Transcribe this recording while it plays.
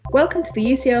Welcome to the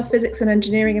UCL Physics and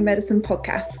Engineering and Medicine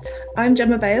podcast. I'm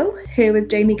Gemma Bale, here with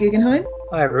Jamie Guggenheim.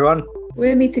 Hi everyone.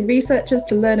 We're meeting researchers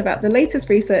to learn about the latest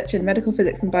research in medical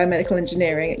physics and biomedical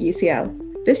engineering at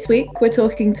UCL. This week, we're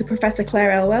talking to Professor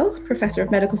Claire Elwell, Professor of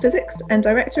Medical Physics and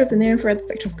Director of the Near Infrared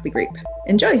Spectroscopy Group.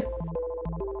 Enjoy!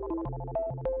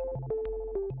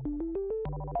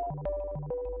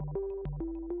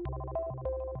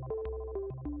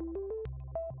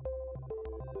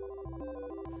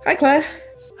 Hi Claire.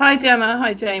 Hi Gemma,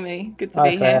 hi Jamie, good to Hi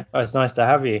be Claire. here. Oh, it's nice to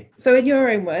have you. So in your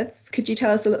own words, could you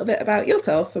tell us a little bit about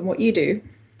yourself and what you do?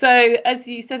 So as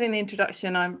you said in the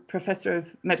introduction, I'm Professor of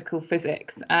Medical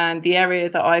Physics, and the area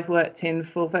that I've worked in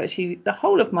for virtually the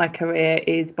whole of my career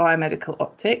is biomedical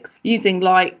optics, using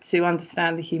light to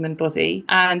understand the human body,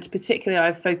 and particularly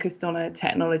I've focused on a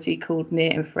technology called near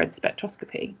infrared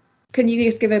spectroscopy. Can you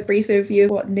just give a brief overview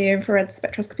of what near infrared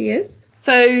spectroscopy is?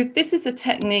 So this is a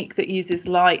technique that uses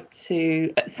light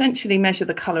to essentially measure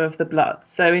the colour of the blood.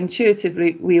 So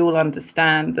intuitively, we all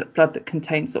understand that blood that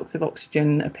contains lots of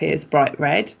oxygen appears bright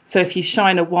red. So if you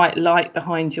shine a white light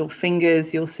behind your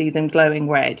fingers, you'll see them glowing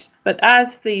red. But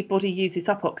as the body uses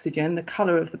up oxygen, the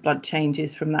colour of the blood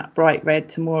changes from that bright red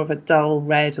to more of a dull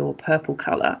red or purple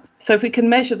colour. So if we can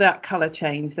measure that colour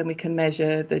change, then we can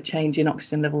measure the change in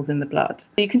oxygen levels in the blood.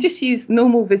 You can just use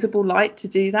normal visible light to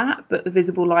do that, but the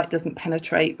visible light doesn't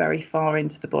penetrate very far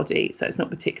into the body, so it's not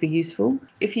particularly useful.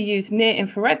 If you use near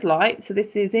infrared light, so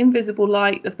this is invisible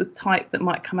light of the type that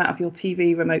might come out of your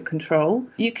TV remote control,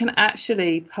 you can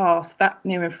actually pass that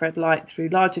near infrared light through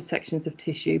larger sections of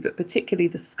tissue, but particularly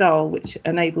the skull, which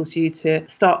enables you to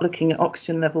start looking at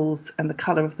oxygen levels and the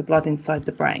colour of the blood inside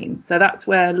the brain. So that's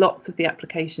where lots of the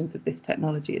applications of this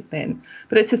technology has been.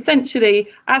 But it's essentially,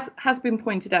 as has been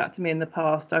pointed out to me in the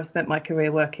past, I've spent my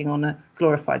career working on a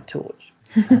glorified torch.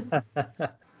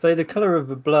 So the colour of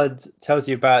the blood tells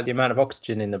you about the amount of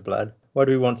oxygen in the blood. Why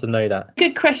do we want to know that?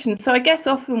 Good question. So I guess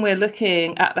often we're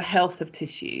looking at the health of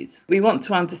tissues. We want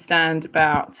to understand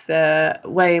about the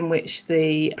way in which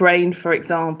the brain, for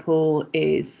example,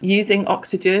 is using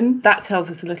oxygen. That tells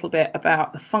us a little bit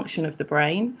about the function of the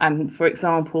brain. And for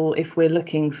example, if we're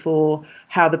looking for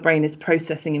how the brain is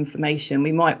processing information,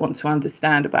 we might want to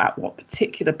understand about what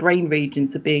particular brain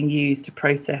regions are being used to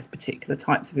process particular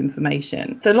types of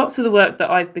information. So lots of the work that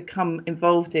I've become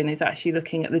involved in is actually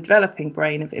looking at the developing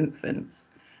brain of infants.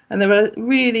 And there are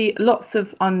really lots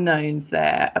of unknowns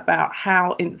there about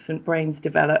how infant brains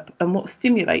develop and what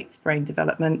stimulates brain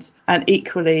development, and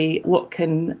equally what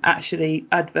can actually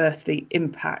adversely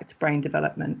impact brain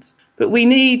development. But we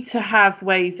need to have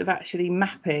ways of actually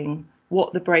mapping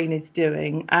what the brain is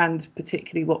doing and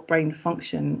particularly what brain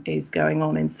function is going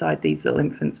on inside these little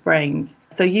infants' brains.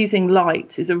 So using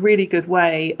light is a really good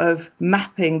way of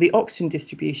mapping the oxygen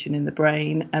distribution in the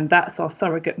brain, and that's our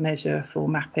surrogate measure for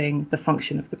mapping the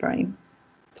function of the brain.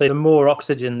 So the more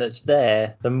oxygen that's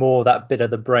there, the more that bit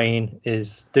of the brain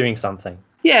is doing something.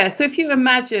 Yeah, so if you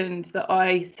imagined that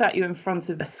I sat you in front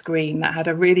of a screen that had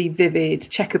a really vivid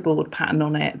checkerboard pattern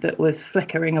on it that was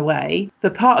flickering away,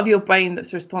 the part of your brain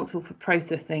that's responsible for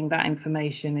processing that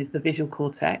information is the visual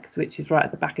cortex, which is right at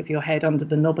the back of your head, under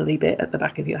the knobbly bit at the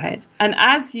back of your head. And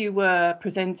as you were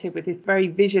presented with this very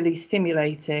visually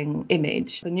stimulating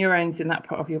image, the neurons in that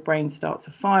part of your brain start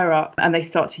to fire up and they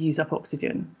start to use up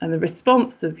oxygen. And the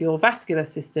response of your vascular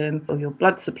system or your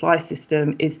blood supply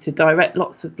system is to direct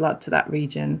lots of blood to that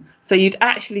region. So you'd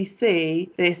actually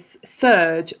see this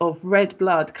surge of red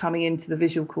blood coming into the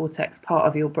visual cortex part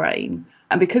of your brain.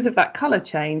 And because of that colour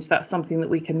change, that's something that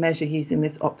we can measure using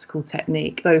this optical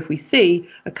technique. So if we see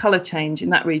a colour change in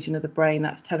that region of the brain,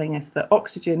 that's telling us that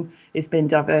oxygen is being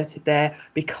diverted there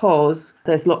because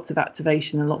there's lots of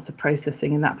activation and lots of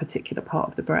processing in that particular part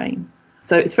of the brain.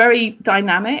 So it's very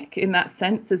dynamic in that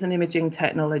sense as an imaging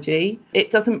technology.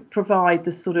 It doesn't provide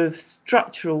the sort of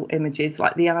structural images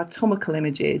like the anatomical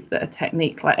images that a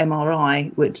technique like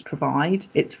MRI would provide.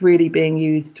 It's really being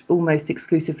used almost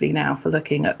exclusively now for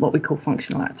looking at what we call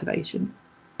functional activation.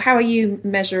 How are you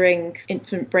measuring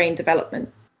infant brain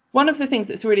development? One of the things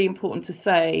that's really important to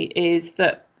say is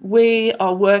that we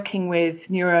are working with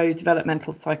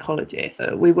neurodevelopmental psychologists.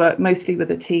 We work mostly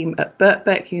with a team at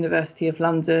Birkbeck, University of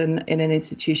London, in an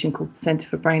institution called the Centre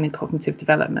for Brain and Cognitive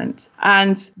Development.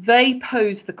 And they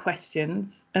pose the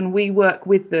questions and we work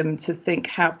with them to think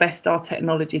how best our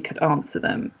technology could answer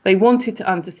them. They wanted to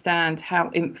understand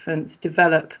how infants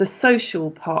develop the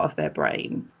social part of their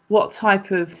brain. What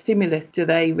type of stimulus do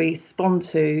they respond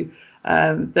to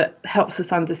that helps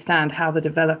us understand how they're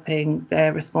developing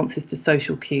their responses to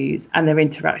social cues and their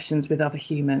interactions with other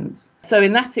humans. So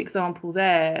in that example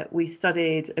there, we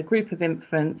studied a group of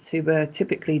infants who were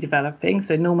typically developing,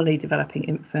 so normally developing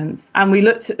infants, and we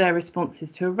looked at their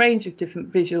responses to a range of different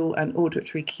visual and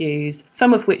auditory cues,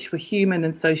 some of which were human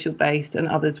and social based and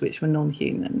others which were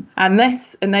non-human. And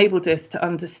this enabled us to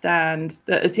understand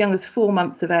that as young as 4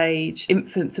 months of age,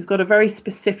 infants have got a very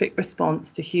specific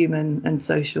response to human and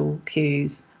social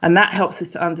cues. And that helps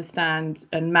us to understand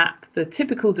and map the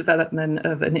typical development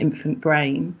of an infant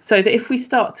brain, so that if we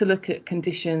start to look at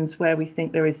conditions where we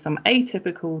think there is some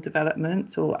atypical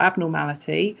development or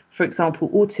abnormality, for example,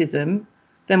 autism,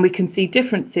 then we can see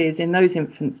differences in those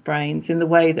infants' brains in the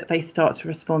way that they start to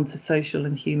respond to social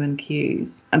and human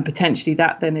cues. And potentially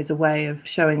that then is a way of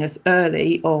showing us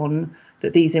early on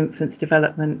that these infants'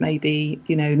 development may be,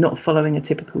 not following a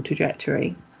typical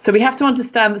trajectory. So we have to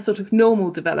understand the sort of normal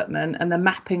development and the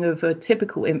mapping of a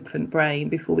typical infant brain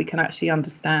before we can actually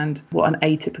understand what an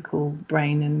atypical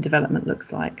brain and development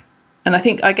looks like. And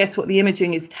I guess what the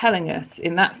imaging is telling us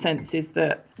in that sense is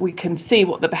that we can see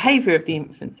what the behaviour of the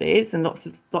infants is, and lots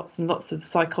of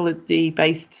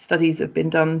psychology-based studies have been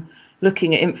done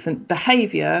looking at infant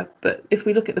behaviour. But if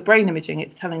we look at the brain imaging,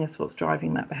 it's telling us what's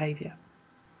driving that behaviour.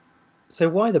 So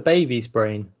why the baby's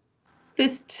brain?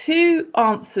 There's two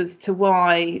answers to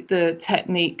why the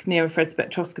technique near-infrared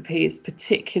spectroscopy is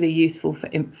particularly useful for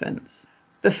infants.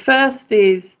 The first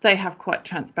is they have quite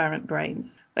transparent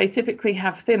brains. They typically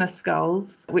have thinner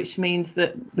skulls, which means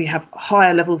that we have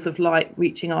higher levels of light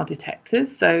reaching our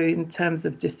detectors. So in terms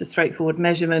of just a straightforward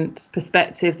measurement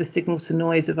perspective, the signal to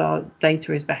noise of our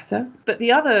data is better. But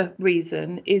the other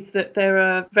reason is that there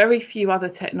are very few other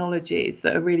technologies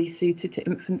that are really suited to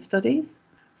infant studies.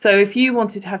 So if you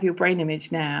wanted to have your brain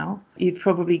image now, you'd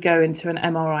probably go into an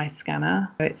MRI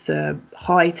scanner. It's a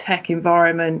high-tech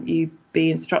environment. You'd be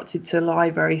instructed to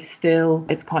lie very still.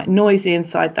 It's quite noisy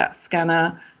inside that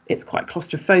scanner. It's quite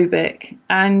claustrophobic.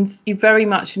 And you very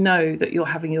much know that you're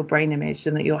having your brain imaged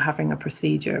and that you're having a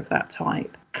procedure of that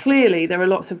type. Clearly, there are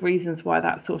lots of reasons why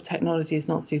that sort of technology is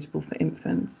not suitable for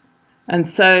infants. And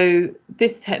so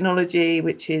this technology,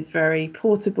 which is very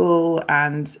portable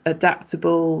and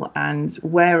adaptable and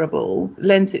wearable,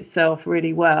 lends itself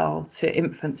really well to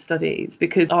infant studies,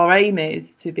 because our aim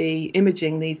is to be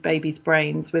imaging these babies'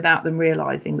 brains without them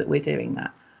realizing that we're doing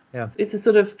that. Yeah. It's a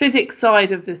sort of physics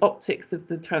side of this optics of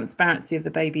the transparency of the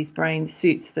baby's brain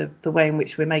suits the way in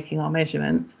which we're making our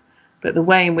measurements, but the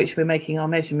way in which we're making our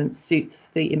measurements suits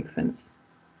the infants.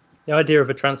 The idea of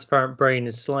a transparent brain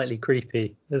is slightly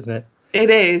creepy, isn't it? It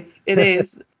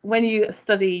is. When you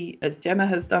study, as Gemma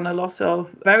has done a lot of,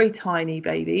 very tiny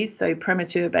babies, so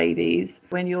premature babies,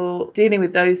 when you're dealing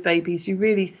with those babies, you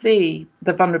really see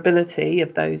the vulnerability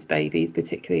of those babies,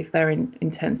 particularly if they're in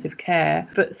intensive care.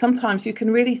 But sometimes you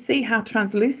can really see how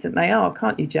translucent they are,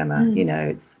 can't you, Gemma?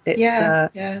 It's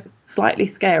slightly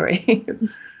scary.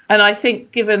 And I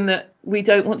think given that we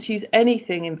don't want to use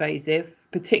anything invasive,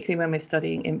 particularly when we're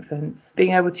studying infants,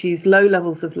 being able to use low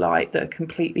levels of light that are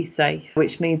completely safe,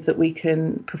 which means that we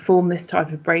can perform this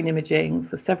type of brain imaging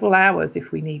for several hours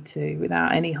if we need to,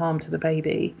 without any harm to the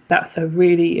baby. That's a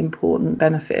really important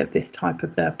benefit of this type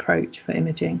of approach for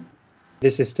imaging.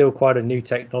 This is still quite a new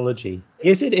technology.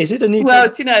 Is it a new Well,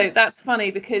 that's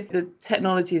funny because the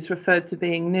technology is referred to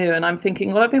being new, and I'm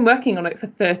thinking, well, I've been working on it for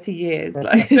 30 years.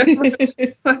 Like,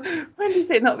 when does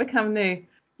it not become new?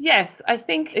 Yes, I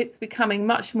think it's becoming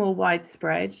much more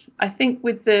widespread. I think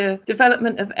with the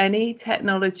development of any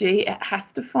technology, it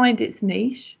has to find its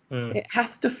niche. It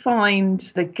has to find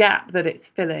the gap that it's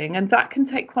filling, and that can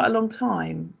take quite a long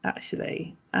time,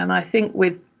 actually. And I think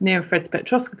with near-infrared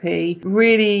spectroscopy,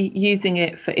 really using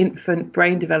it for infant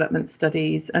brain development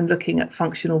studies and looking at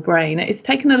functional brain, it's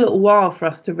taken a little while for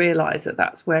us to realise that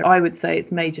that's where I would say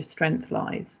its major strength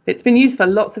lies. It's been used for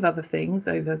lots of other things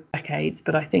over decades,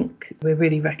 but I think we're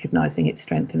really recognising its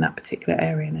strength in that particular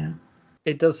area now.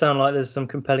 It does sound like there's some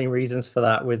compelling reasons for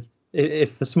that. With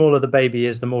if the smaller the baby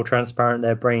is, the more transparent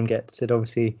their brain gets. It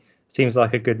obviously seems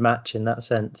like a good match in that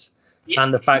sense. Yeah.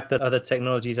 And the fact that other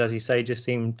technologies, as you say, just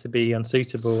seem to be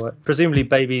unsuitable. Presumably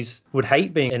babies would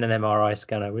hate being in an MRI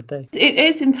scanner, would they? It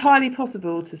is entirely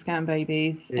possible to scan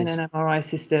babies in an MRI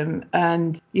system.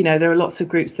 And, there are lots of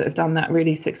groups that have done that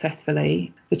really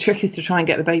successfully. The trick is to try and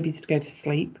get the babies to go to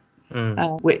sleep.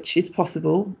 Which is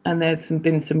possible, and there's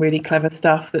been some really clever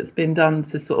stuff that's been done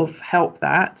to sort of help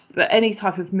that. But any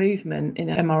type of movement in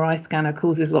an MRI scanner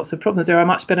causes lots of problems. There are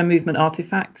much better movement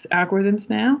artifact algorithms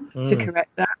now to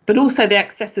correct that, but also the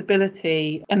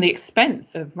accessibility and the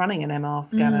expense of running an MR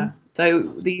scanner So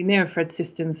the NeoInfrared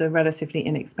systems are relatively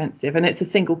inexpensive, and it's a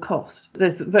single cost.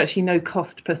 There's virtually no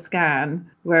cost per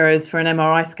scan, whereas for an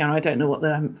MRI scan, I don't know what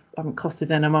I haven't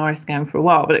costed an MRI scan for a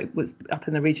while, but it was up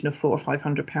in the region of £400 or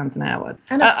 £500 an hour.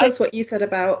 And of course, what you said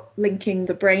about linking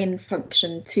the brain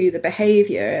function to the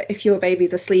behaviour, if your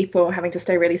baby's asleep or having to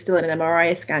stay really still in an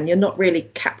MRI scan, you're not really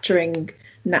capturing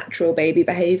natural baby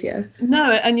behaviour.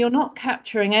 No, and you're not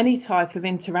capturing any type of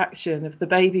interaction of the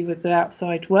baby with the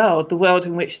outside world, the world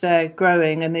in which they're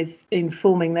growing and is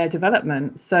informing their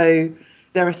development. So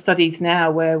there are studies now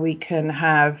where we can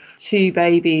have two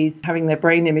babies having their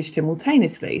brain imaged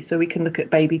simultaneously. So we can look at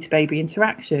baby to baby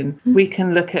interaction. We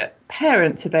can look at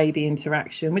parent to baby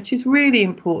interaction, which is really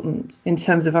important in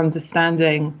terms of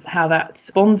understanding how that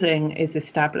bonding is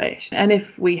established. And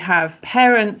if we have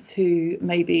parents who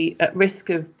may be at risk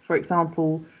of, for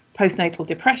example, postnatal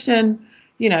depression,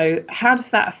 how does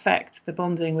that affect the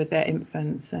bonding with their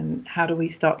infants, and how do we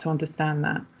start to understand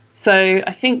that? So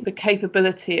I think the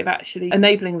capability of actually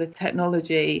enabling the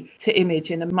technology to image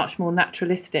in a much more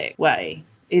naturalistic way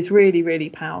is really, really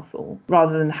powerful,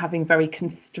 rather than having very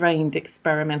constrained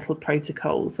experimental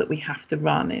protocols that we have to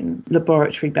run in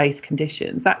laboratory-based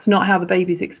conditions. That's not how the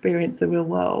babies experience the real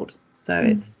world. So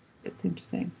it's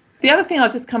interesting. The other thing I'll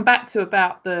just come back to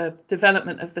about the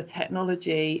development of the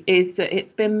technology is that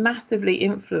it's been massively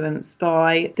influenced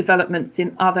by developments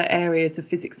in other areas of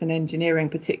physics and engineering,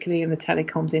 particularly in the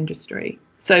telecoms industry.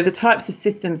 So the types of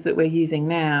systems that we're using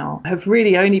now have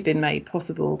really only been made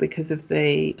possible because of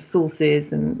the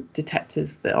sources and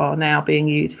detectors that are now being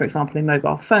used, for example, in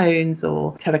mobile phones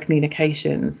or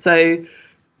telecommunications. So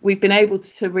we've been able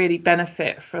to really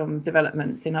benefit from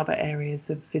developments in other areas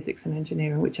of physics and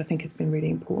engineering, which I think has been really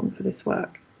important for this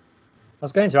work. I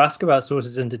was going to ask about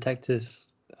sources and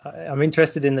detectors. I'm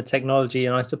interested in the technology,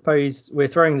 and I suppose we're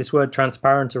throwing this word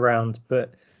transparent around,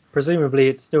 but presumably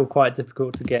it's still quite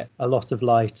difficult to get a lot of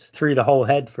light through the whole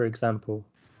head, for example.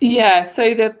 Yeah,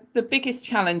 so the biggest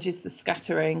challenge is the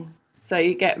scattering. So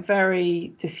you get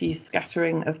very diffuse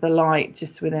scattering of the light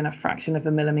just within a fraction of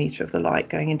a millimetre of the light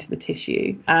going into the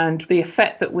tissue. And the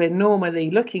effect that we're normally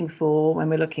looking for when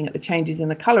we're looking at the changes in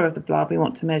the colour of the blood, we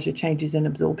want to measure changes in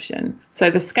absorption.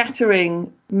 So the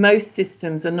scattering, most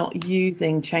systems are not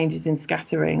using changes in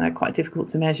scattering. They're quite difficult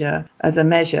to measure as a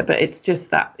measure, but it's just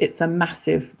that it's a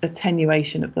massive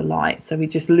attenuation of the light. So we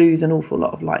just lose an awful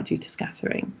lot of light due to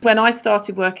scattering. When I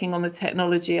started working on the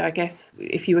technology, I guess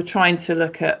if you were trying to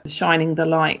look at shining the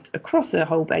light across a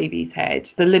whole baby's head,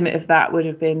 the limit of that would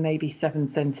have been maybe 7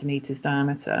 centimetres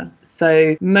diameter.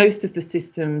 So most of the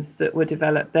systems that were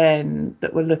developed then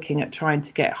that were looking at trying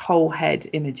to get whole head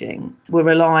imaging were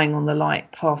relying on the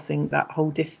light passing that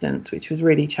whole distance, which was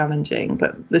really challenging.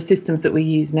 But the systems that we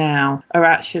use now are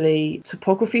actually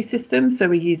topography systems. So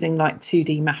we're using like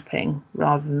 2D mapping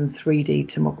rather than 3D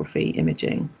tomography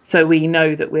imaging. So we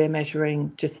know that we're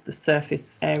measuring just the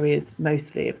surface areas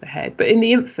mostly of the head. But in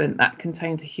the infant, that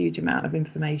contains a huge amount of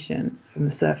information from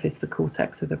the surface, the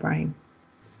cortex of the brain.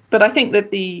 But I think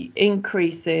that the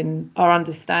increase in our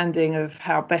understanding of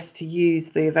how best to use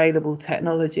the available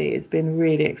technology has been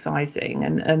really exciting.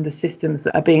 And the systems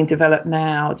that are being developed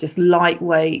now, just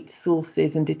lightweight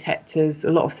sources and detectors.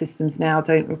 A lot of systems now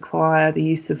don't require the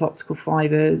use of optical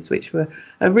fibres, which are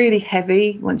really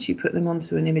heavy once you put them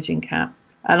onto an imaging cap.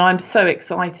 And I'm so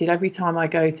excited every time I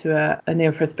go to a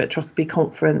near-infrared spectroscopy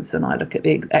conference and I look at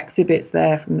the exhibits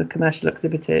there from the commercial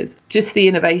exhibitors. Just the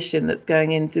innovation that's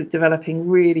going into developing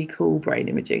really cool brain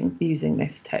imaging using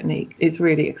this technique is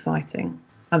really exciting.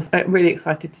 I'm really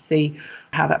excited to see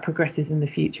how that progresses in the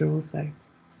future also.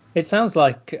 It sounds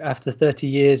like after 30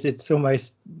 years, it's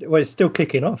almost, well, it's still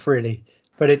kicking off really,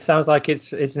 but it sounds like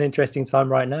it's an interesting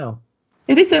time right now.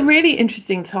 It is a really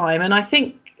interesting time. And I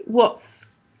think what's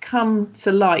come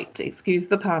to light, excuse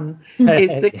the pun, is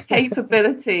the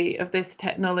capability of this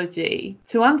technology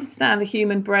to understand the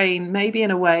human brain maybe in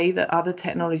a way that other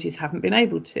technologies haven't been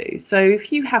able to. So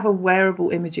if you have a wearable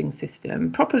imaging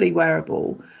system, properly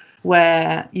wearable,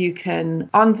 where you can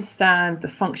understand the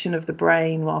function of the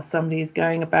brain while somebody is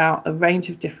going about a range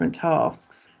of different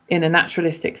tasks in a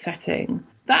naturalistic setting,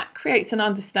 that creates an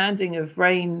understanding of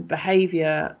brain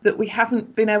behaviour that we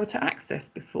haven't been able to access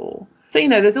before. So,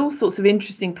 there's all sorts of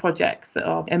interesting projects that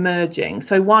are emerging.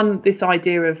 So this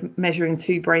idea of measuring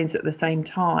two brains at the same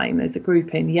time, there's a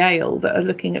group in Yale that are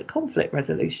looking at conflict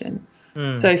resolution.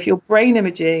 So if you're brain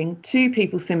imaging two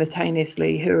people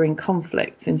simultaneously who are in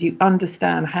conflict and you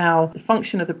understand how the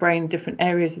function of the brain, different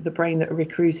areas of the brain that are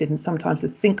recruited, and sometimes the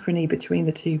synchrony between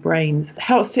the two brains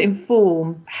helps to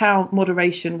inform how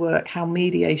moderation works, how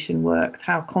mediation works,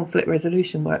 how conflict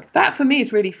resolution works. That for me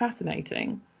is really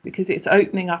fascinating. because it's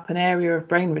opening up an area of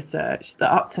brain research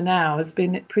that up to now has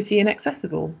been pretty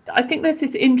inaccessible. I think there's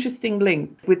this interesting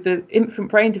link with the infant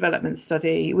brain development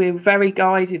study. We're very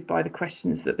guided by the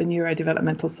questions that the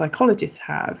neurodevelopmental psychologists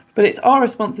have, but it's our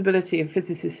responsibility of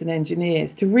physicists and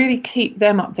engineers to really keep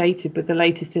them updated with the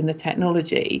latest in the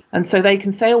technology. And so they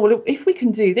can say, oh, well, if we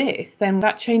can do this, then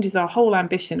that changes our whole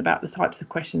ambition about the types of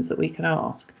questions that we can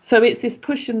ask. So it's this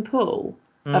push and pull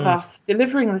of us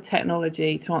delivering the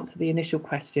technology to answer the initial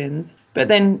questions, but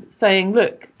then saying,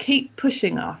 look, keep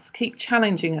pushing us, keep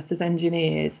challenging us as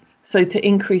engineers, so to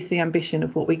increase the ambition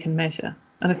of what we can measure.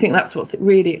 And I think that's what's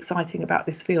really exciting about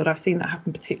this field. I've seen that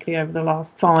happen particularly over the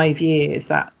last 5 years,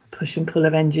 that push and pull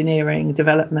of engineering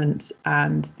development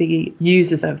and the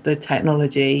users of the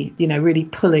technology, really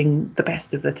pulling the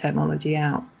best of the technology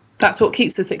out. That's what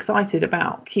keeps us excited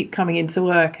about keep coming into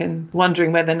work and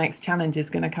wondering where the next challenge is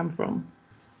going to come from.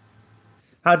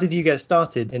 How did you get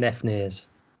started in FNIRS?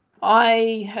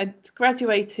 I had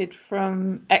graduated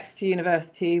from Exeter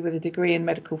University with a degree in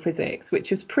medical physics,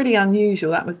 which was pretty unusual.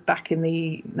 That was back in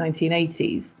the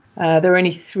 1980s. There were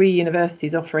only 3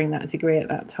 universities offering that degree at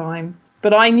that time.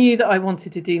 But I knew that I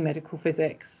wanted to do medical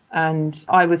physics, and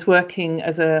I was working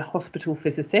as a hospital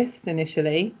physicist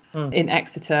initially in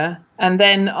Exeter. And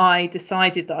then I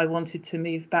decided that I wanted to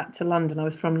move back to London. I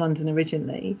was from London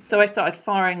originally. So I started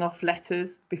firing off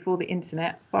letters before the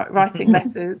internet, writing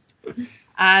letters.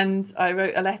 And I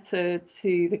wrote a letter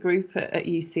to the group at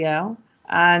UCL.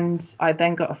 And I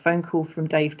then got a phone call from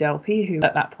Dave Delpy, who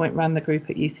at that point ran the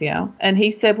group at UCL. And he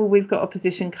said, well, we've got a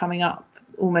position coming up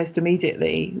almost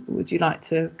immediately. Would you like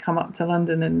to come up to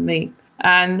London and meet?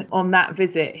 And on that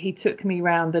visit, he took me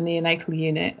around the neonatal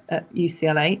unit at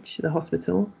UCLH, the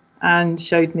hospital, and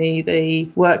showed me the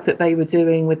work that they were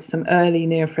doing with some early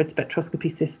near-infrared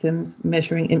spectroscopy systems,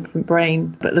 measuring infant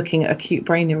brain, but looking at acute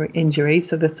brain injury,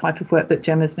 so the type of work that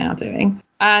Gemma's now doing,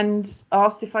 and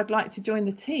asked if I'd like to join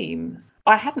the team.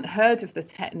 I hadn't heard of the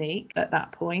technique at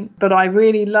that point, but I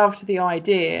really loved the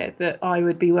idea that I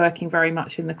would be working very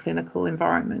much in the clinical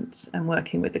environment and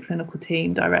working with the clinical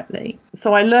team directly.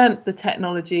 So I learned the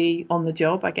technology on the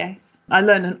job, I guess. I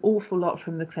learned an awful lot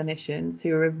from the clinicians,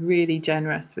 who are really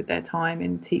generous with their time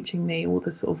in teaching me all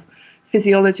the sort of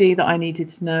physiology that I needed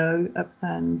to know,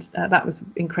 and that was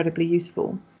incredibly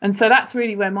useful. And so that's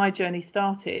really where my journey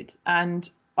started. And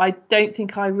I don't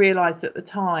think I realised at the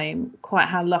time quite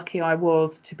how lucky I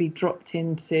was to be dropped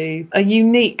into a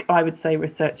unique, I would say,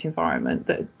 research environment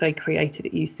that they created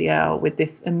at UCL, with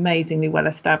this amazingly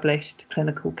well-established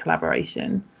clinical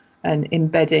collaboration and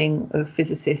embedding of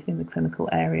physicists in the clinical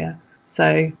area.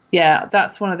 So, yeah,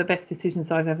 that's one of the best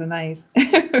decisions I've ever made,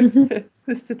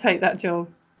 was to take that job.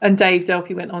 And Dave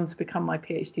Delpy went on to become my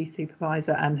PhD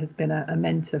supervisor and has been a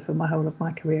mentor for my whole of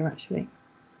my career, actually.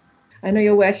 I know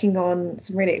you're working on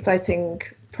some really exciting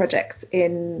projects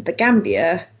in the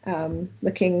Gambia,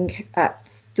 looking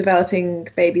at developing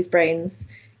babies' brains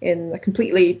in a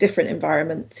completely different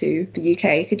environment to the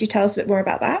UK. Could you tell us a bit more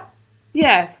about that?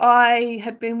 Yes, I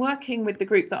had been working with the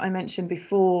group that I mentioned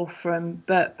before from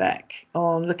Birkbeck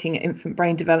on looking at infant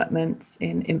brain development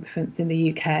in infants in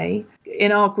the UK.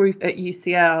 In our group at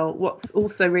UCL, what's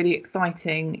also really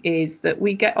exciting is that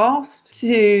we get asked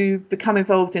to become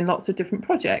involved in lots of different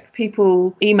projects.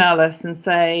 People email us and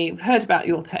say, we've heard about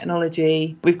your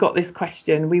technology, we've got this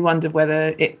question, we wonder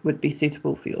whether it would be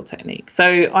suitable for your technique.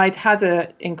 So I'd had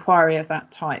an inquiry of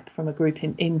that type from a group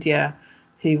in India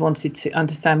who wanted to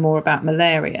understand more about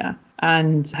malaria,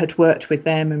 and had worked with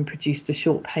them and produced a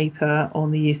short paper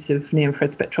on the use of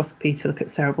near-infrared spectroscopy to look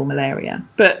at cerebral malaria,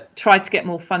 but tried to get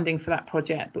more funding for that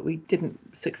project, but we didn't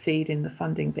succeed in the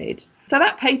funding bid. So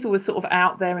that paper was sort of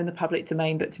out there in the public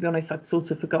domain, but to be honest, I'd sort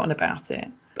of forgotten about it.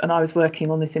 And I was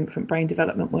working on this infant brain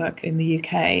development work in the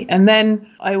UK. And then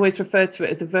I always refer to it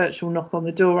as a virtual knock on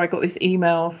the door. I got this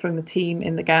email from the team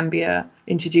in the Gambia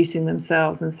introducing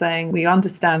themselves and saying, we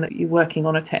understand that you're working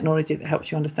on a technology that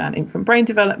helps you understand infant brain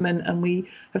development, and we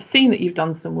have seen that you've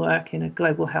done some work in a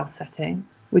global health setting.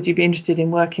 Would you be interested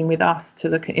in working with us to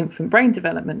look at infant brain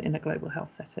development in a global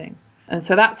health setting? And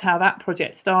so that's how that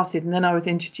project started. And then I was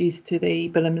introduced to the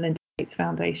Bill and Melinda Gates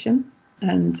Foundation,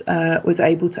 and was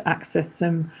able to access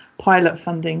some pilot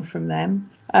funding from them.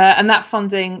 And that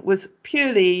funding was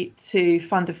purely to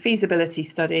fund a feasibility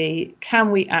study.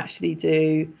 Can we actually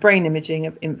do brain imaging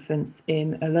of infants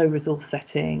in a low resource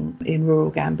setting in rural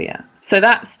Gambia? So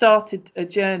that started a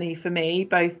journey for me,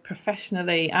 both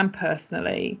professionally and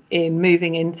personally, in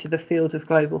moving into the field of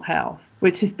global health,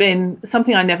 which has been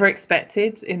something I never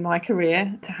expected in my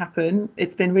career to happen.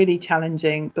 It's been really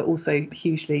challenging, but also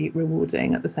hugely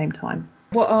rewarding at the same time.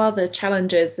 What are the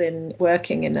challenges in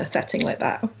working in a setting like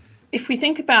that? If we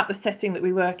think about the setting that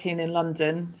we work in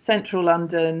London, central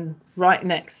London, right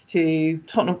next to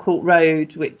Tottenham Court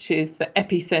Road, which is the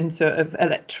epicenter of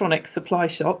electronic supply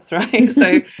shops, right?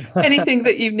 So anything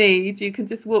that you need, you can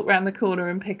just walk around the corner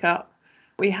and pick up.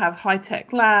 We have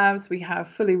high-tech labs, we have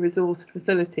fully resourced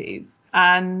facilities.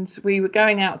 And we were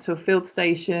going out to a field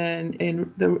station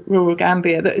in the rural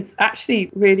Gambia that is actually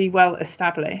really well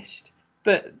established,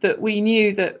 but that we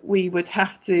knew that we would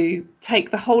have to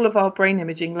take the whole of our brain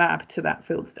imaging lab to that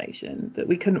field station, that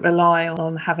we couldn't rely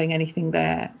on having anything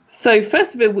there. So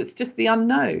first of all, it was just the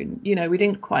unknown. You know, we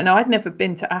didn't quite know. I'd never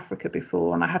been to Africa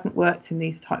before, and I hadn't worked in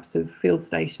these types of field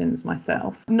stations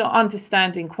myself. Not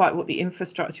understanding quite what the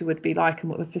infrastructure would be like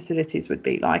and what the facilities would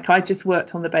be like. I just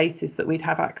worked on the basis that we'd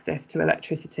have access to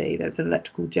electricity. There's an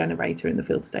electrical generator in the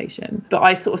field station. But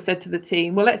I sort of said to the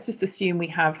team, well, let's just assume we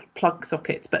have plug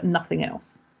sockets, but nothing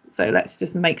else. So let's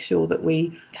just make sure that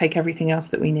we take everything else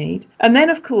that we need. And then,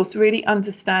 of course, really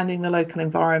understanding the local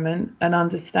environment and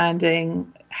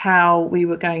understanding how we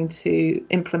were going to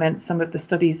implement some of the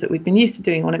studies that we've been used to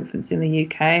doing on infants in the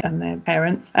UK and their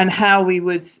parents, and how we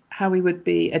would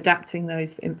be adapting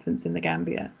those for infants in the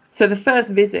Gambia. So the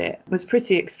first visit was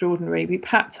pretty extraordinary. We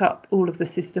packed up all of the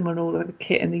system and all of the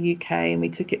kit in the UK, and we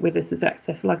took it with us as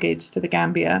excess luggage to the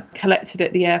Gambia, collected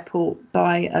at the airport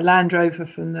by a Land Rover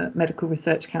from the Medical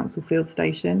Research Council field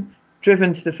station,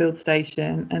 driven to the field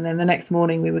station, and then the next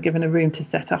morning we were given a room to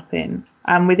set up in.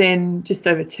 And within just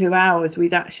over 2 hours,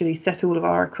 we'd actually set all of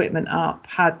our equipment up,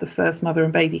 had the first mother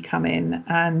and baby come in,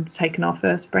 and taken our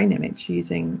first brain image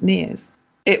using NIRS.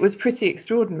 It was pretty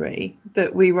extraordinary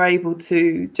that we were able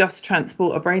to just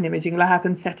transport a brain imaging lab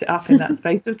and set it up in that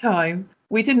space of time.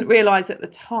 We didn't realise at the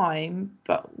time,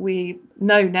 but we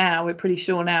know now, we're pretty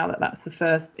sure now that that's the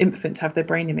first infant to have their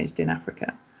brain imaged in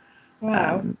Africa.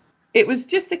 Wow. It was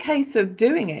just a case of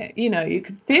doing it. You know, you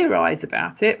could theorise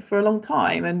about it for a long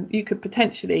time, and you could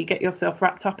potentially get yourself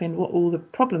wrapped up in what all the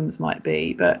problems might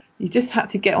be, but you just had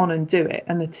to get on and do it.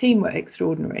 And the team were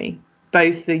extraordinary.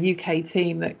 Both the UK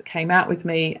team that came out with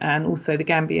me and also the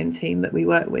Gambian team that we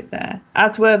worked with there,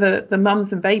 as were the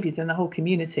mums and babies in the whole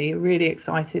community, really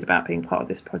excited about being part of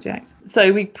this project.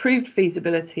 So we proved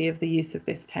feasibility of the use of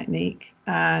this technique,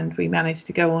 and we managed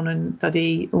to go on and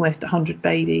study almost 100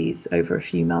 babies over a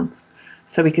few months.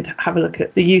 So we could have a look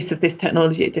at the use of this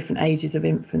technology at different ages of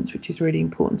infants, which is really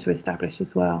important to establish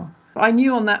as well. I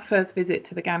knew on that first visit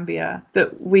to the Gambia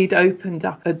that we'd opened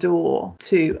up a door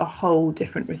to a whole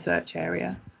different research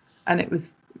area, and it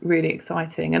was really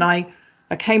exciting. And I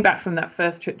came back from that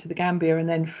first trip to the Gambia and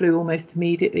then flew almost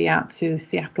immediately out to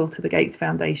Seattle to the Gates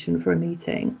Foundation for a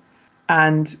meeting,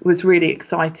 and was really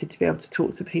excited to be able to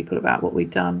talk to people about what we'd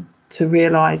done, to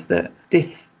realise that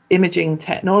this imaging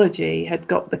technology had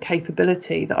got the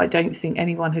capability that I don't think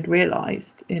anyone had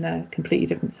realised in a completely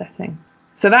different setting.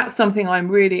 So that's something I'm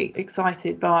really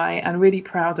excited by and really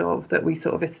proud of, that we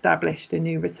sort of established a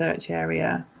new research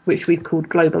area, which we've called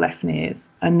Global FNIRS.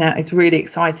 And now it's really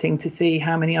exciting to see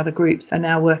how many other groups are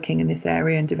now working in this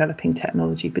area and developing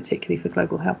technology, particularly for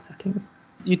global health settings.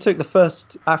 You took the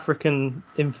first African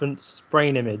infant's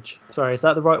brain image. Sorry, is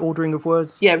that the right ordering of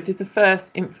words? Yeah, we did the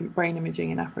first infant brain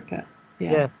imaging in Africa.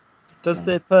 Yeah. Does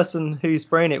the person whose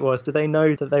brain it was, do they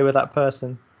know that they were that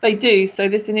person? They do. So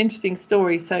this is an interesting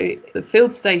story. So the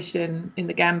field station in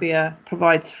the Gambia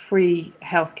provides free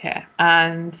healthcare,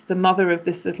 and the mother of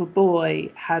this little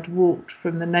boy had walked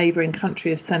from the neighbouring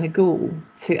country of Senegal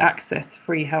to access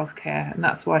free healthcare, and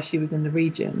that's why she was in the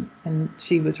region, and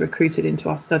she was recruited into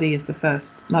our study as the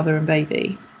first mother and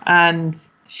baby. And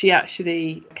she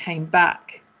actually came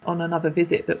back on another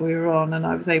visit that we were on, and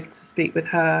I was able to speak with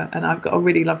her, and I've got a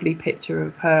really lovely picture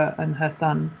of her and her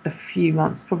son a few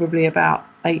months, probably about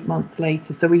 8 months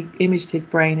later. So we imaged his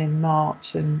brain in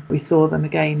March, and we saw them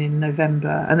again in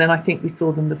November, and then I think we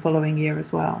saw them the following year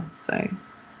as well. So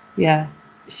yeah,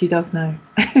 she does know.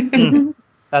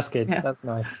 That's good. Yeah. That's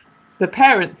nice. The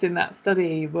parents in that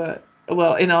study were,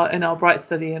 well, in our Bright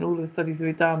study, and all the studies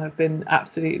we've done have been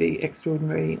absolutely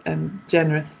extraordinary and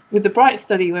generous. With the Bright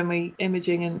study, when we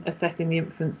imaging and assessing the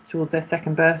infants towards their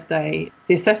second birthday,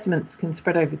 the assessments can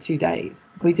spread over 2 days.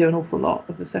 We do an awful lot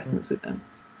of assessments with them.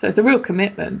 So it's a real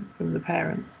commitment from the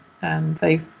parents, and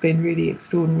they've been really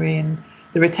extraordinary. And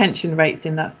the retention rates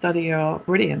in that study are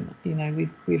brilliant. You know,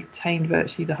 we've retained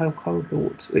virtually the whole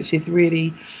cohort, which is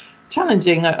really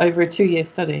challenging over a 2-year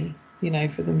study, you know,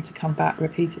 for them to come back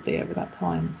repeatedly over that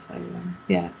time. So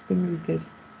yeah, it's been really good,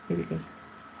 really good.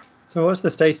 So what's the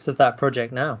status of that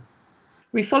project now?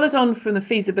 We followed on from the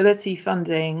feasibility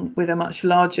funding with a much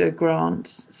larger grant.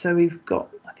 So we've got,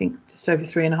 I think just over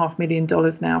 $3.5 million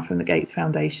now from the Gates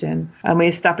Foundation. And we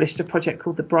established a project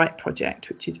called the BRIGHT Project,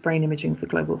 which is brain imaging for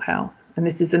global health. And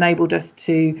this has enabled us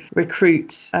to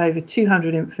recruit over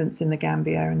 200 infants in the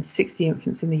Gambia and 60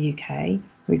 infants in the UK.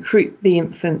 We recruit the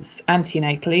infants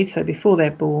antenatally, so before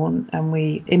they're born, and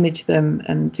we image them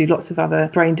and do lots of other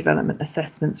brain development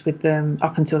assessments with them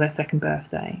up until their second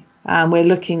birthday. And we're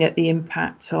looking at the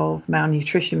impact of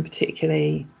malnutrition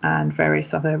particularly and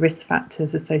various other risk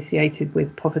factors associated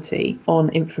with poverty on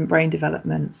infant brain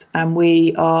development. And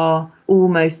we are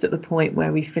almost at the point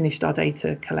where we've finished our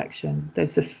data collection.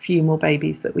 There's a few more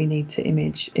babies that we need to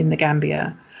image in the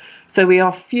Gambia. So we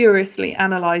are furiously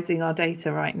analysing our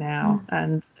data right now,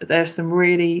 and there's some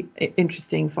really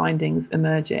interesting findings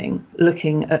emerging,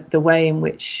 looking at the way in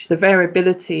which the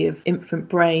variability of infant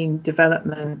brain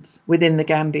development within the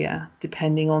Gambia,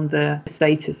 depending on the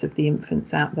status of the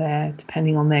infants out there,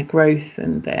 depending on their growth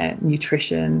and their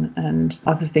nutrition and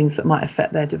other things that might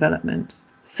affect their development.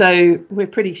 So we're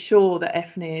pretty sure that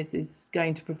FNIRS is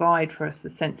going to provide for us the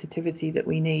sensitivity that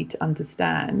we need to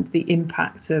understand the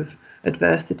impact of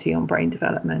adversity on brain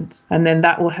development. And then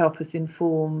that will help us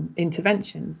inform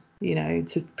interventions,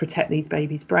 to protect these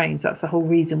babies' brains. That's the whole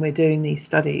reason we're doing these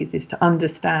studies, is to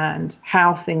understand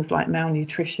how things like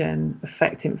malnutrition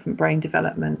affect infant brain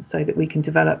development so that we can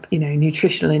develop,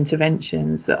 nutritional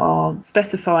interventions that are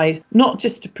specified not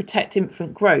just to protect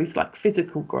infant growth, like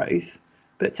physical growth,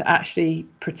 but to actually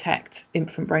protect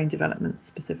infant brain development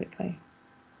specifically.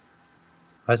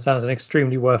 That sounds an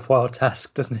extremely worthwhile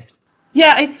task, doesn't it?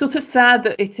 Yeah, it's sort of sad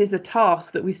that it is a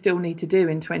task that we still need to do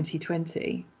in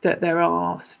 2020, that there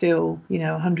are still,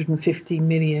 150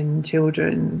 million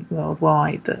children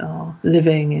worldwide that are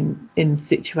living in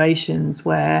situations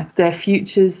where their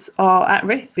futures are at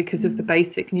risk because of the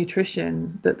basic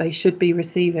nutrition that they should be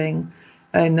receiving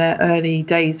in their early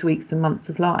days, weeks and months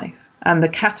of life. And the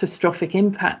catastrophic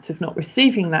impact of not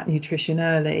receiving that nutrition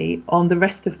early on the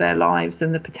rest of their lives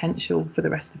and the potential for the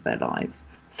rest of their lives.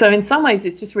 So in some ways,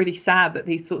 it's just really sad that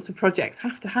these sorts of projects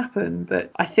have to happen. But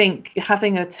I think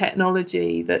having a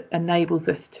technology that enables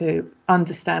us to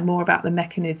understand more about the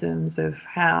mechanisms of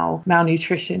how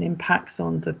malnutrition impacts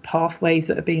on the pathways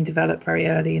that are being developed very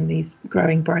early in these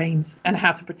growing brains and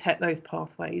how to protect those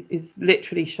pathways is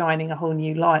literally shining a whole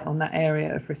new light on that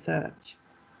area of research.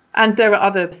 And there are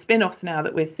other spin-offs now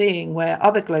that we're seeing where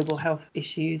other global health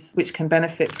issues which can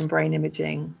benefit from brain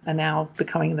imaging are now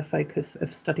becoming the focus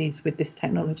of studies with this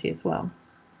technology as well.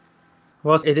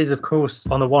 Well, it is, of course,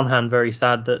 on the one hand, very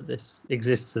sad that this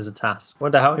exists as a task. I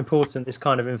wonder how important this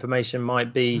kind of information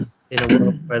might be in a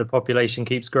world where the population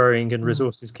keeps growing and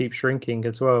resources keep shrinking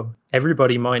as well.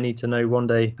 Everybody might need to know one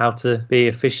day how to be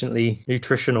efficiently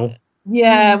nutritional.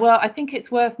 Yeah, well, I think it's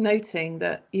worth noting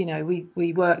that,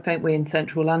 we work, don't we, in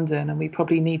central London, and we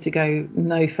probably need to go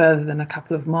no further than a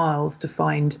couple of miles to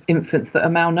find infants that are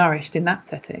malnourished in that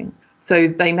setting. So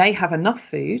they may have enough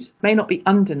food, may not be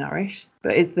undernourished,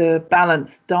 but is the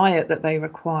balanced diet that they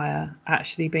require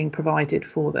actually being provided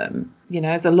for them?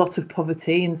 There's a lot of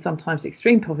poverty and sometimes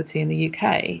extreme poverty in the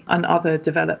UK and other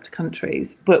developed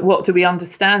countries. But what do we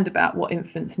understand about what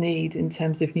infants need in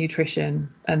terms of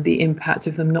nutrition and the impact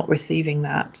of them not receiving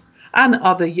that and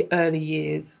other early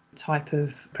years type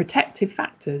of protective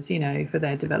factors, for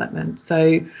their development?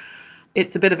 So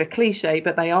it's a bit of a cliche,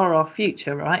 but they are our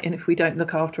future, right? And if we don't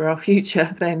look after our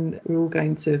future, then we're all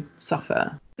going to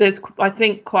suffer. There's, I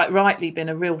think, quite rightly been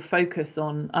a real focus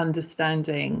on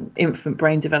understanding infant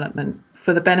brain development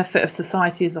for the benefit of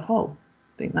society as a whole.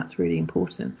 I think that's really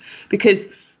important because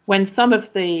when some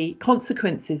of the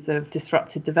consequences of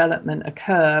disrupted development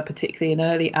occur, particularly in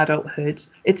early adulthood,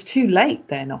 it's too late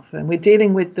then often. We're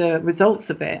dealing with the results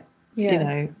of it,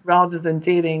 rather than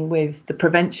dealing with the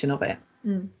prevention of it.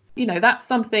 That's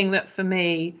something that for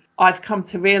me, I've come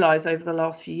to realise over the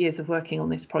last few years of working on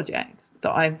this project,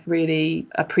 that I've really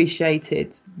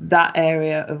appreciated that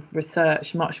area of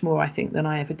research much more, I think, than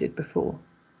I ever did before.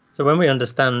 So when we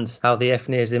understand how the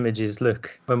FNIRS images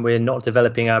look when we're not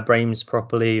developing our brains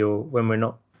properly or when we're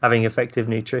not having effective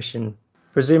nutrition,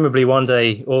 presumably one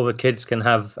day all the kids can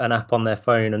have an app on their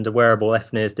phone and a wearable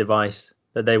FNIRS device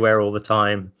that they wear all the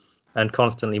time and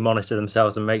constantly monitor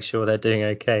themselves and make sure they're doing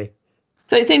okay.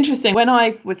 So it's interesting, when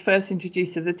I was first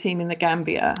introduced to the team in the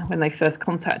Gambia, when they first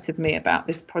contacted me about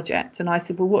this project, and I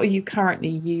said, well, what are you currently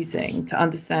using to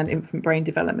understand infant brain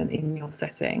development in your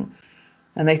setting?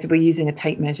 And they said, we're using a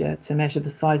tape measure to measure the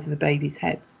size of the baby's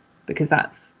head because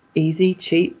that's easy,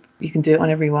 cheap. You can do it on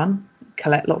everyone.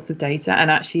 collect lots of data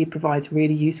and actually provides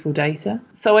really useful data.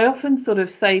 So I often sort of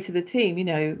say to the team,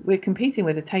 we're competing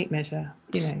with a tape measure,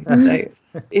 so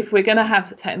if we're going to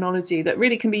have technology that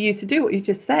really can be used to do what you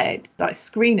just said, like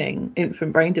screening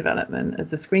infant brain development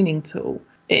as a screening tool,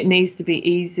 it needs to be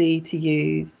easy to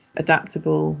use,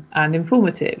 adaptable and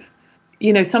informative.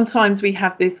 Sometimes we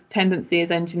have this tendency as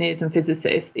engineers and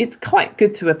physicists, it's quite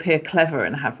good to appear clever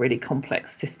and have really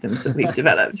complex systems that we've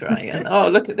developed, right? And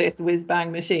look at this whiz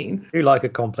bang machine. You like a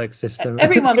complex system.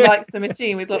 Everyone likes a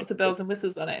machine with lots of bells and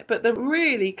whistles on it. But the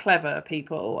really clever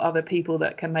people are the people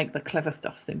that can make the clever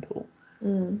stuff simple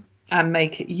and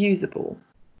make it usable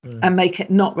and make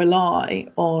it not rely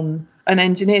on an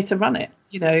engineer to run it.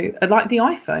 Like the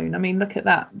iPhone. I mean, look at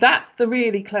that. That's the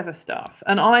really clever stuff.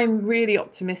 And I'm really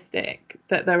optimistic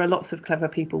that there are lots of clever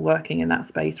people working in that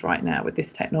space right now with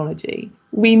this technology.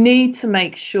 We need to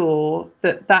make sure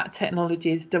that that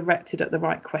technology is directed at the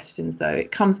right questions, though.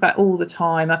 It comes back all the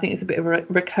time. I think it's a bit of a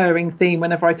recurring theme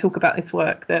whenever I talk about this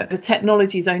work, that the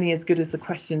technology is only as good as the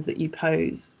questions that you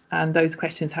pose. And those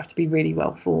questions have to be really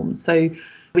well formed. So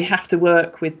we have to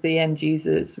work with the end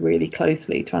users really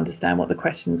closely to understand what the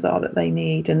questions are that they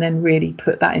need and then really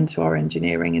put that into our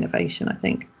engineering innovation, I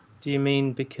think. Do you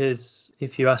mean because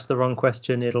if you ask the wrong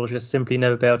question, it'll just simply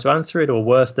never be able to answer it, or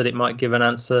worse, that it might give an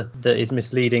answer that is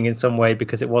misleading in some way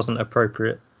because it wasn't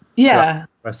appropriate? Yeah.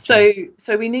 So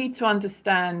we need to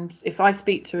understand, if I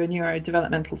speak to a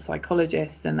neurodevelopmental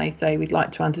psychologist and they say we'd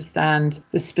like to understand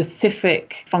the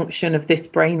specific function of this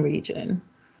brain region,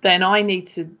 then I need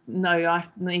to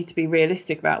be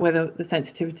realistic about whether the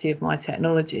sensitivity of my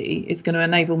technology is going to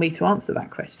enable me to answer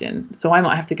that question. So I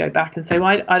might have to go back and say,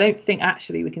 well, I don't think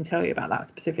actually we can tell you about that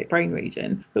specific brain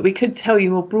region, but we could tell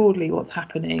you more broadly what's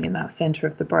happening in that center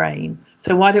of the brain.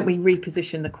 So why don't we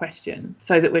reposition the question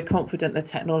so that we're confident the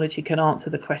technology can answer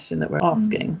the question that we're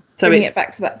asking? So bringing it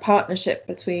back to that partnership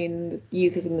between the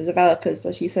users and the developers,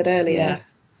 as you said earlier.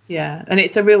 Yeah, and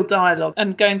it's a real dialogue.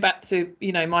 And going back to,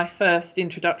 my first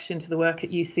introduction to the work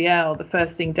at UCL, the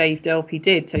first thing Dave Delpy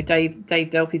did, so Dave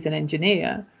Delpy's an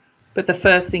engineer, but the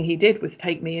first thing he did was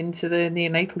take me into the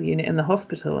neonatal unit in the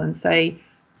hospital and say,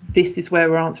 this is where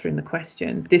we're answering the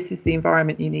question. This is the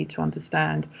environment you need to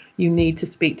understand. You need to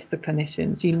speak to the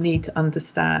clinicians. You need to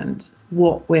understand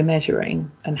what we're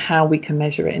measuring and how we can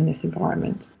measure it in this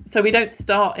environment. So we don't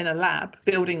start in a lab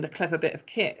building the clever bit of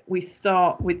kit. We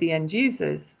start with the end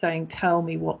users saying, tell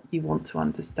me what you want to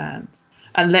understand.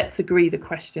 And let's agree the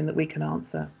question that we can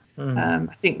answer. I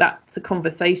think that's a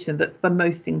conversation that's the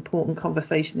most important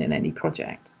conversation in any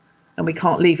project. And we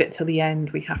can't leave it till the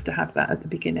end. We have to have that at the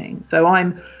beginning. So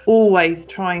I'm always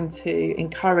trying to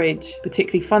encourage,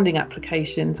 particularly funding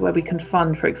applications where we can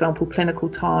fund, for example, clinical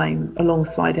time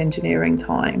alongside engineering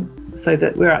time, so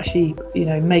that we're actually,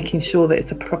 making sure that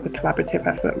it's a proper collaborative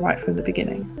effort right from the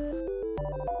beginning.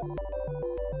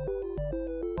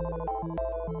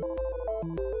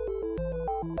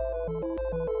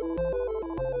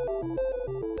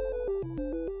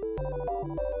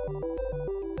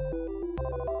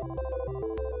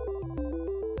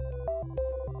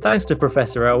 Thanks to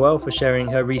Professor Elwell for sharing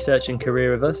her research and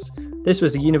career with us. This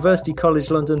was a University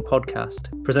College London podcast,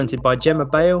 presented by Gemma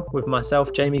Bale with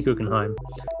myself, Jamie Guggenheim.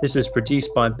 This was produced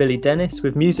by Billy Dennis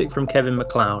with music from Kevin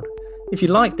MacLeod. If you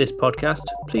like this podcast,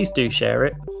 please do share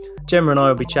it. Gemma and I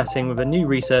will be chatting with a new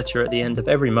researcher at the end of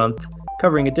every month,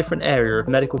 covering a different area of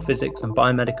medical physics and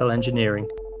biomedical engineering.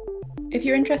 If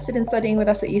you're interested in studying with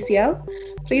us at UCL,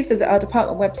 please visit our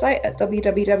department website at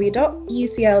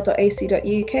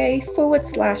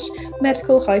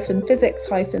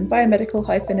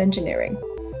www.ucl.ac.uk/medical-physics-biomedical-engineering.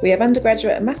 We have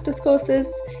undergraduate and master's courses,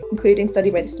 including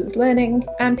study by distance learning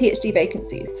and PhD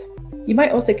vacancies. You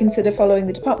might also consider following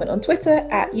the department on Twitter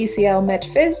at UCL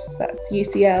MedPhys, that's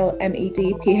UCL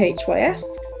MEDPHYS.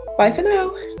 Bye for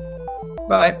now.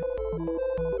 Bye.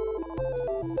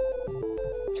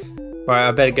 Right,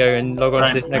 I better go and log on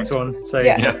to this next one. So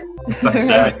Yeah. Thanks,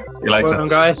 Jamie. See you later. Well done,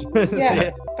 guys. Yeah.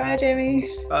 Bye, Jamie.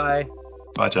 Bye.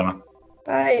 Bye, Gemma.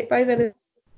 Bye, Billy.